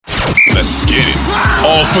get it.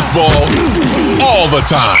 All football, all the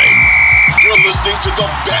time. You're listening to the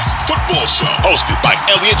best football show, hosted by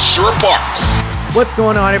Elliott Shore-Parks. What's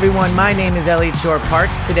going on, everyone? My name is Elliott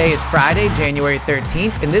Shore-Parks. Today is Friday, January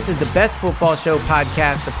 13th, and this is the Best Football Show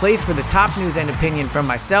podcast, the place for the top news and opinion from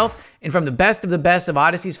myself and from the best of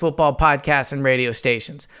Odyssey's football podcasts and radio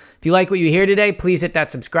stations. If you like what you hear today, please hit that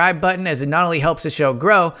subscribe button, as it not only helps the show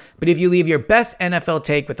grow, but if you leave your best NFL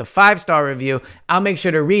take with a 5-star review, I'll make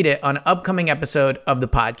sure to read it on an upcoming episode of the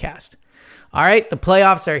podcast. All right, the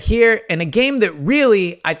playoffs are here, and a game that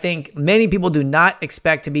really, I think, many people do not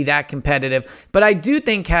expect to be that competitive, but I do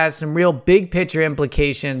think has some real big picture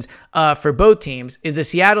implications for both teams, is the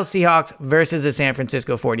Seattle Seahawks versus the San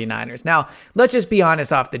Francisco 49ers. Now, let's just be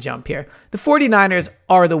honest off the jump here. The 49ers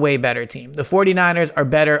are the way better team. The 49ers are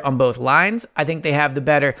better on both lines. I think they have the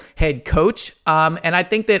better head coach, and I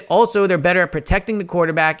think that also they're better at protecting the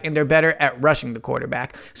quarterback, and they're better at rushing the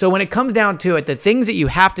quarterback. So when it comes down to it, the things that you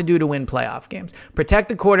have to do to win playoff games: protect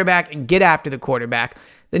the quarterback and get after the quarterback.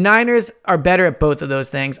 The Niners are better at both of those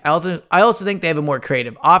things. I also think they have a more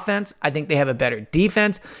creative offense. I think they have a better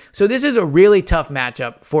defense. So this is a really tough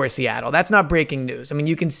matchup for Seattle. That's not breaking news. I mean,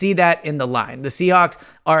 you can see that in the line. The Seahawks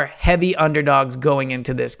are heavy underdogs going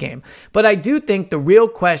into this game. But I do think the real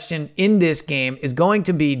question in this game is going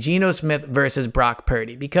to be Geno Smith versus Brock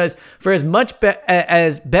Purdy. Because for as much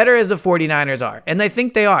as better as the 49ers are, and I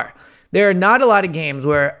think they are, there are not a lot of games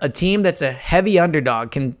where a team that's a heavy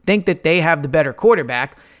underdog can think that they have the better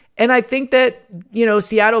quarterback. And I think that,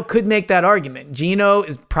 Seattle could make that argument. Geno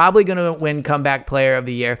is probably going to win Comeback Player of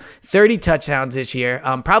the Year, 30 touchdowns this year,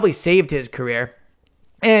 probably saved his career.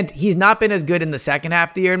 And he's not been as good in the second half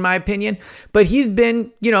of the year, in my opinion, but he's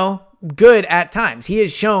been, good at times. He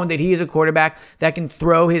has shown that he is a quarterback that can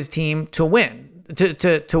throw his team to win.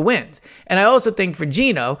 To wins. And I also think for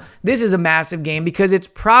Geno, this is a massive game because it's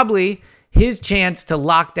probably his chance to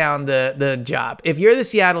lock down the job. If you're the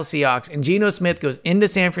Seattle Seahawks and Geno Smith goes into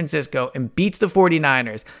San Francisco and beats the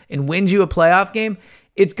 49ers and wins you a playoff game,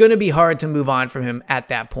 it's going to be hard to move on from him at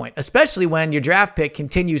that point, especially when your draft pick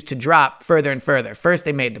continues to drop further and further. First,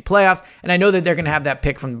 they made the playoffs, and I know that they're going to have that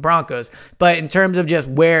pick from the Broncos, but in terms of just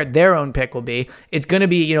where their own pick will be, it's going to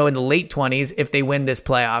be, in the late 20s if they win this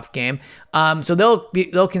playoff game. So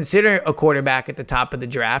they'll consider a quarterback at the top of the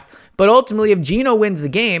draft, but ultimately, if Geno wins the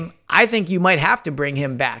game, I think you might have to bring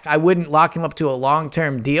him back. I wouldn't lock him up to a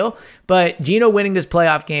long-term deal, but Geno winning this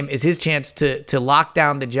playoff game is his chance to lock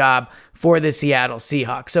down the job for the Seattle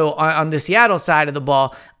Seahawks. So on the Seattle side of the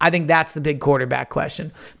ball, I think that's the big quarterback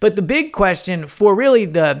question. But the big question for really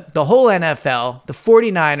the whole NFL, the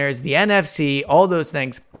 49ers, the NFC, all those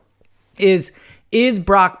things, is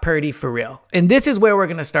Brock Purdy for real? And this is where we're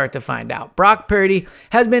going to start to find out. Brock Purdy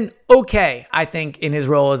has been okay, I think, in his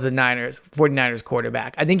role as the 49ers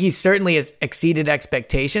quarterback. I think he certainly has exceeded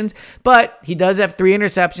expectations, but he does have 3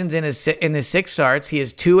 interceptions in his 6 starts. He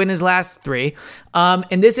has 2 in his last 3.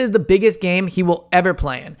 And this is the biggest game he will ever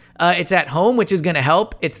play in. It's at home, which is going to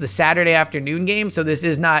help. It's the Saturday afternoon game, so this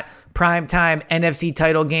is not primetime NFC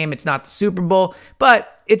title game. It's not the Super Bowl,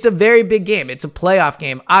 but it's a very big game. It's a playoff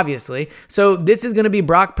game, obviously. So this is going to be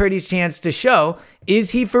Brock Purdy's chance to show,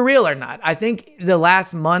 is he for real or not? I think the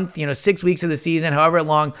last month, 6 weeks of the season, however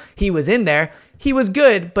long he was in there, he was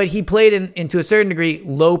good, but he played in to a certain degree,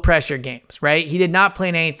 low pressure games, right? He did not play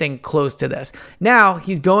in anything close to this. Now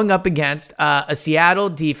he's going up against a Seattle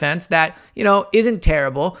defense that, isn't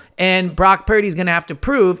terrible. And Brock Purdy's going to have to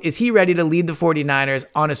prove, is he ready to lead the 49ers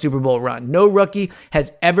on a Super Bowl run? No rookie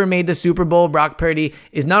has ever made the Super Bowl. Brock Purdy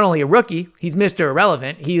is not only a rookie, he's Mr.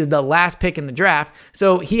 Irrelevant. He is the last pick in the draft.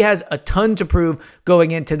 So he has a ton to prove going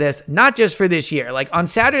into this, not just for this year. Like on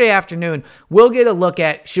Saturday afternoon, we'll get a look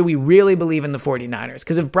at, should we really believe in the 49ers?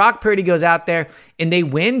 Because if Brock Purdy goes out there and they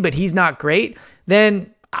win, but he's not great,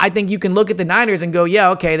 then I think you can look at the Niners and go,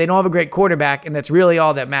 yeah, okay, they don't have a great quarterback, and that's really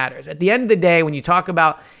all that matters. At the end of the day, when you talk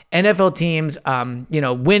about NFL teams,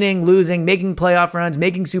 winning, losing, making playoff runs,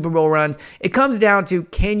 making Super Bowl runs, it comes down to,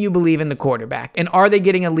 can you believe in the quarterback? And are they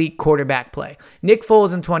getting elite quarterback play? Nick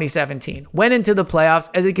Foles in 2017 went into the playoffs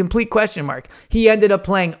as a complete question mark. He ended up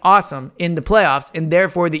playing awesome in the playoffs, and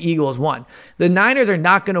therefore the Eagles won. The Niners are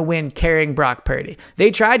not going to win carrying Brock Purdy.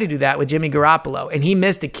 They tried to do that with Jimmy Garoppolo, and he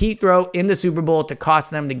missed a key throw in the Super Bowl to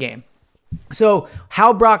cost them the game. So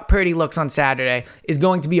how Brock Purdy looks on Saturday is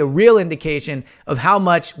going to be a real indication of how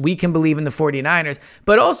much we can believe in the 49ers.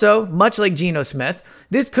 But also, much like Geno Smith,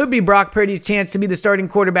 this could be Brock Purdy's chance to be the starting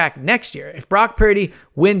quarterback next year. If Brock Purdy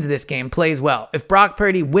wins this game, plays well. If Brock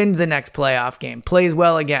Purdy wins the next playoff game, plays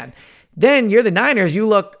well again, Then you're the Niners. You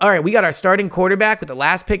look, all right, we got our starting quarterback with the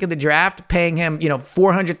last pick of the draft, paying him,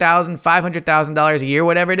 $400,000, $500,000 a year,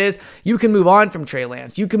 whatever it is. You can move on from Trey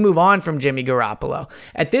Lance. You can move on from Jimmy Garoppolo.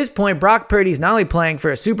 At this point, Brock Purdy's not only playing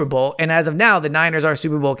for a Super Bowl, and as of now, the Niners are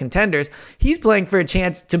Super Bowl contenders. He's playing for a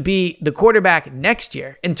chance to be the quarterback next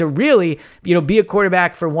year and to really, be a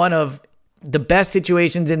quarterback for one of the best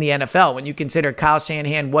situations in the NFL when you consider Kyle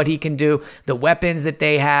Shanahan, what he can do, the weapons that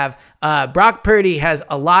they have. Brock Purdy has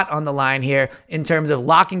a lot on the line here in terms of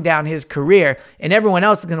locking down his career, and everyone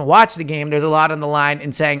else is going to watch the game. There's a lot on the line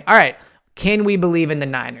in saying, all right, can we believe in the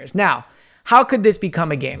Niners? Now, how could this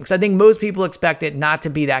become a game? Because I think most people expect it not to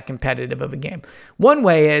be that competitive of a game. One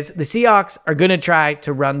way is the Seahawks are going to try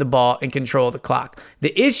to run the ball and control the clock.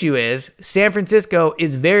 The issue is San Francisco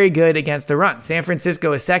is very good against the run. San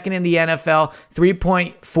Francisco is second in the NFL,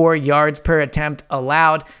 3.4 yards per attempt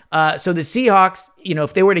allowed. So the Seahawks,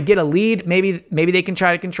 if they were to get a lead, maybe they can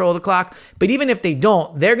try to control the clock. But even if they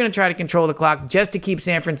don't, they're going to try to control the clock just to keep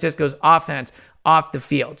San Francisco's offense off the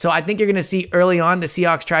field. So I think you're going to see early on the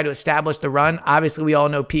Seahawks try to establish the run. Obviously, we all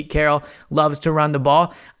know Pete Carroll loves to run the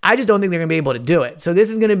ball. I just don't think they're going to be able to do it. So this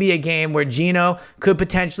is going to be a game where Geno could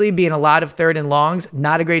potentially be in a lot of third and longs.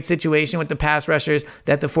 Not a great situation with the pass rushers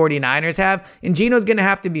that the 49ers have. And Geno's going to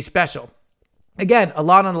have to be special. Again, a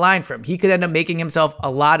lot on the line for him. He could end up making himself a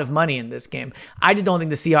lot of money in this game. I just don't think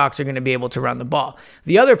the Seahawks are going to be able to run the ball.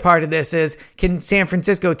 The other part of this is, can San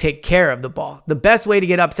Francisco take care of the ball? The best way to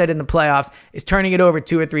get upset in the playoffs is turning it over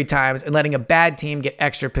 2 or 3 times and letting a bad team get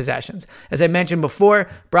extra possessions. As I mentioned before,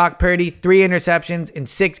 Brock Purdy, 3 interceptions in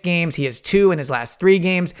 6 games. He has 2 in his last 3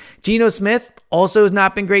 games. Geno Smith also has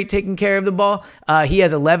not been great taking care of the ball. He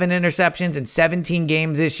has 11 interceptions in 17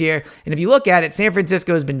 games this year. And if you look at it, San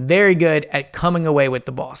Francisco has been very good at coming away with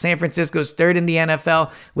the ball. San Francisco's third in the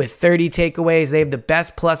NFL with 30 takeaways. They have the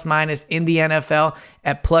best plus minus in the NFL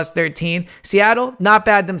at plus 13. Seattle, not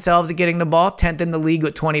bad themselves at getting the ball, 10th in the league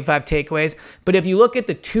with 25 takeaways. But if you look at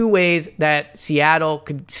the 2 ways that Seattle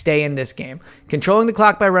could stay in this game, controlling the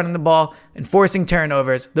clock by running the ball and forcing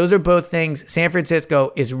turnovers, those are both things San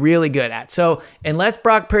Francisco is really good at. So unless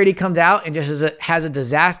Brock Purdy comes out and just has a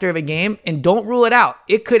disaster of a game, and don't rule it out,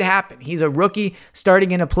 it could happen. He's a rookie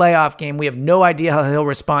starting in a playoff game. We have no idea how he'll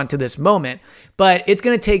respond to this moment, but it's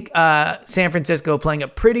going to take San Francisco playing a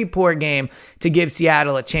pretty poor game to give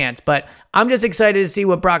Seattle a chance. But I'm just excited to see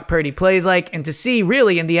what Brock Purdy plays like and to see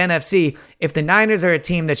really in the NFC if the Niners are a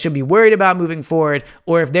team that should be worried about moving forward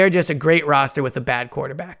or if they're just a great roster with a bad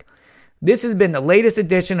quarterback. This has been the latest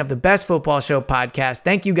edition of the Best Football Show podcast.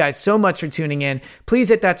 Thank you guys so much for tuning in. Please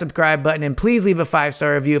hit that subscribe button and please leave a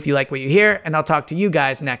 5-star review if you like what you hear, and I'll talk to you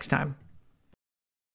guys next time.